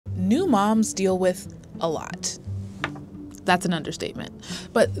new moms deal with a lot. That's an understatement.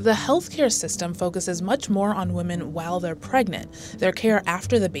 But the healthcare system focuses much more on women while they're pregnant. Their care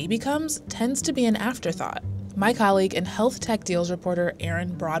after the baby comes tends to be an afterthought. My colleague and health tech deals reporter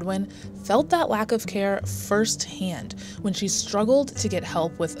Erin Broadwin felt that lack of care firsthand when she struggled to get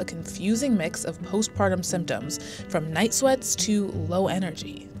help with a confusing mix of postpartum symptoms, from night sweats to low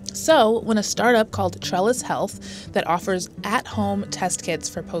energy. So, when a startup called Trellis Health that offers at-home test kits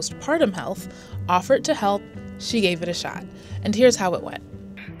for postpartum health offered to help, she gave it a shot. And here's how it went.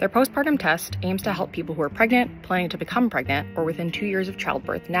 Their postpartum test aims to help people who are pregnant, planning to become pregnant, or within 2 years of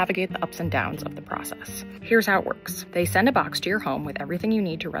childbirth navigate the ups and downs of the process. Here's how it works. They send a box to your home with everything you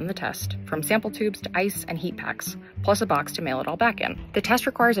need to run the test, from sample tubes to ice and heat packs, plus a box to mail it all back in. The test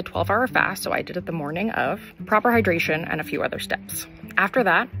requires a 12-hour fast, so I did it the morning of, proper hydration, and a few other steps. After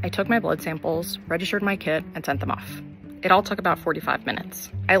that, I took my blood samples, registered my kit, and sent them off. It all took about 45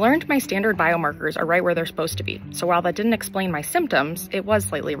 minutes. I learned my standard biomarkers are right where they're supposed to be, so while that didn't explain my symptoms, it was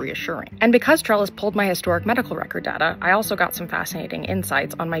slightly reassuring. And because Trellis pulled my historic medical record data, I also got some fascinating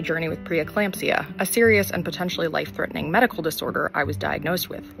insights on my journey with preeclampsia, a serious and potentially life-threatening medical disorder I was diagnosed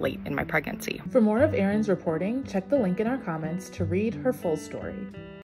with late in my pregnancy. For more of Erin's reporting, check the link in our comments to read her full story.